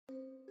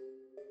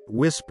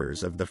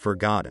Whispers of the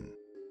Forgotten.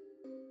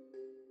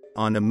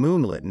 On a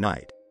moonlit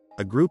night,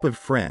 a group of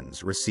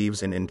friends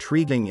receives an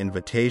intriguing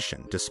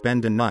invitation to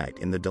spend a night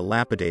in the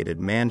dilapidated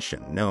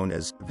mansion known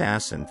as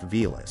Vasanth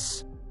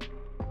Vilas.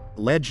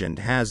 Legend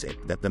has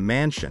it that the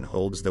mansion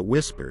holds the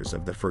whispers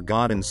of the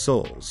forgotten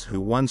souls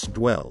who once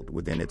dwelled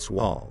within its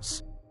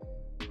walls.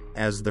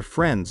 As the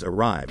friends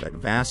arrive at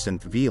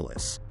Vasanth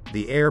Vilas,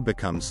 the air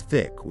becomes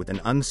thick with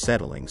an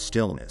unsettling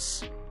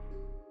stillness.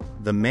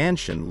 The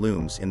mansion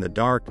looms in the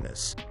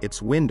darkness,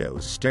 its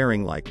windows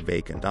staring like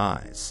vacant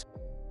eyes.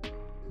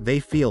 They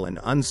feel an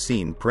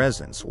unseen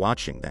presence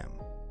watching them.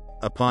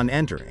 Upon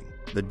entering,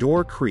 the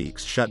door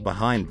creaks shut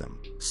behind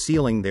them,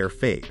 sealing their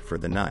fate for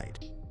the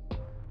night.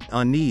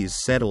 Unease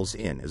settles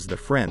in as the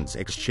friends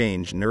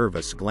exchange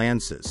nervous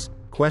glances,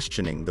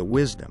 questioning the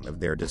wisdom of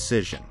their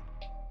decision.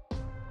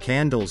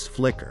 Candles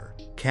flicker,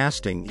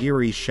 casting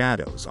eerie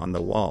shadows on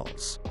the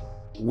walls.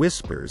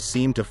 Whispers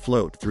seem to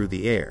float through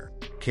the air,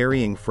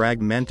 carrying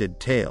fragmented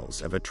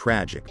tales of a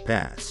tragic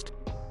past.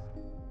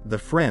 The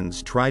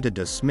friends try to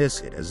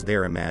dismiss it as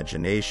their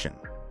imagination.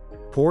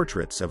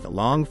 Portraits of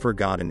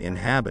long-forgotten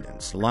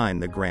inhabitants line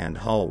the grand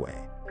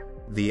hallway.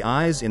 The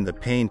eyes in the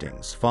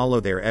paintings follow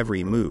their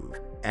every move,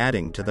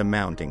 adding to the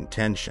mounting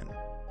tension.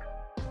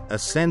 A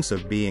sense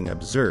of being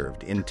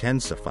observed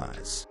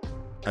intensifies.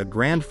 A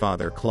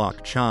grandfather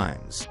clock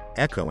chimes,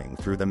 echoing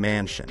through the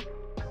mansion.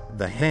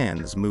 The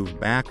hands move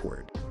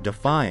backward,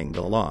 defying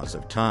the laws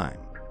of time.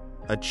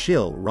 A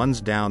chill runs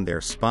down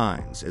their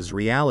spines as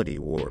reality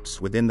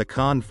warps within the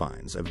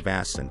confines of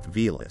Vasanth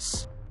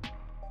Vilas.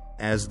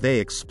 As they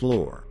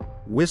explore,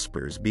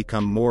 whispers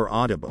become more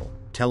audible,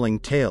 telling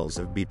tales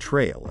of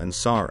betrayal and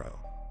sorrow.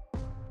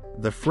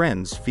 The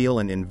friends feel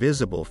an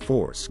invisible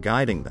force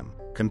guiding them,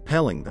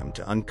 compelling them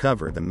to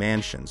uncover the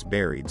mansion's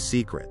buried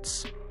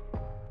secrets.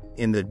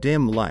 In the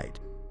dim light,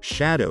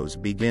 shadows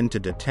begin to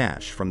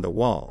detach from the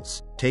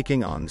walls,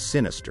 taking on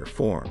sinister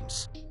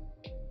forms.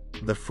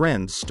 The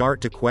friends start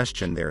to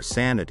question their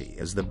sanity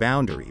as the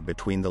boundary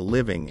between the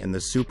living and the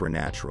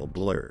supernatural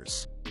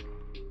blurs.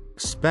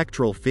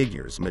 Spectral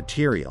figures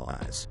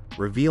materialize,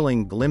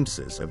 revealing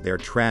glimpses of their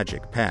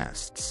tragic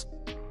pasts.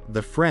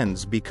 The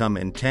friends become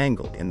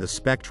entangled in the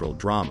spectral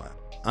drama,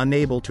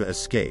 unable to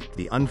escape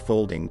the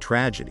unfolding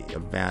tragedy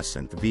of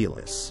Vasanth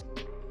Vilas.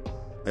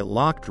 A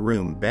locked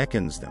room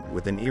beckons them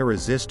with an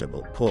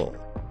irresistible pull.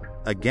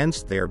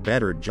 Against their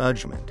better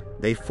judgment,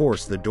 they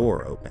force the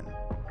door open.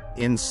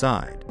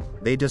 Inside,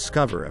 they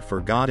discover a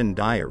forgotten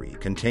diary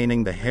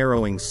containing the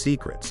harrowing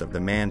secrets of the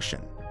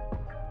mansion.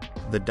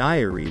 The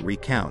diary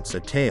recounts a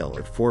tale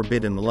of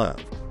forbidden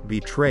love,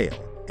 betrayal,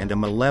 and a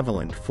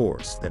malevolent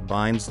force that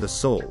binds the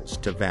souls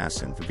to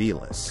Vasanth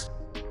Vilas.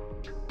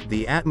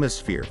 The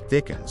atmosphere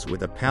thickens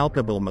with a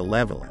palpable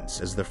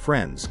malevolence as the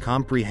friends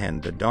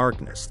comprehend the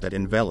darkness that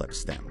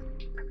envelops them.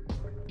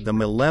 The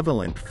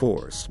malevolent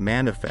force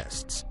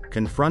manifests,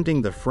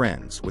 confronting the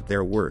friends with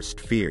their worst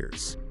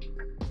fears.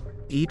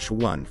 Each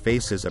one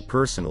faces a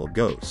personal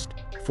ghost,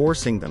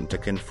 forcing them to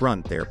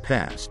confront their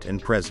past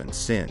and present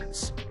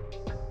sins.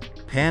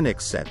 Panic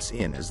sets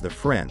in as the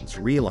friends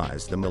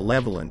realize the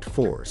malevolent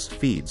force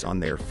feeds on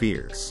their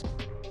fears.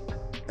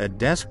 A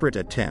desperate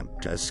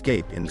attempt to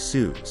escape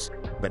ensues,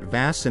 but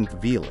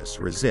Vasanth Vilas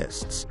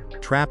resists,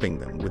 trapping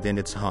them within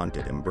its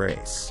haunted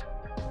embrace.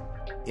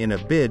 In a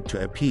bid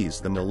to appease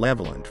the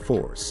malevolent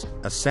force,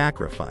 a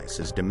sacrifice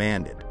is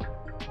demanded.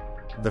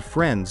 The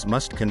friends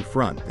must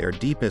confront their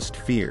deepest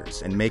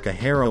fears and make a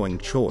harrowing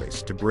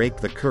choice to break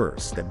the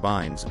curse that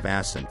binds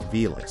Vasanth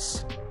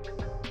Vilas.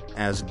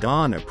 As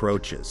dawn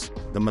approaches,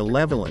 the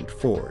malevolent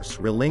force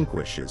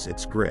relinquishes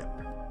its grip.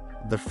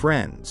 The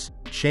friends,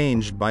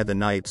 changed by the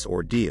night's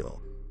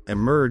ordeal,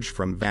 emerge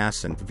from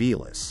Vasanth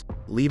Vilas,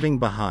 leaving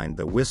behind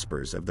the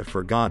whispers of the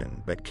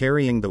forgotten but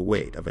carrying the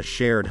weight of a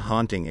shared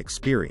haunting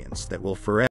experience that will forever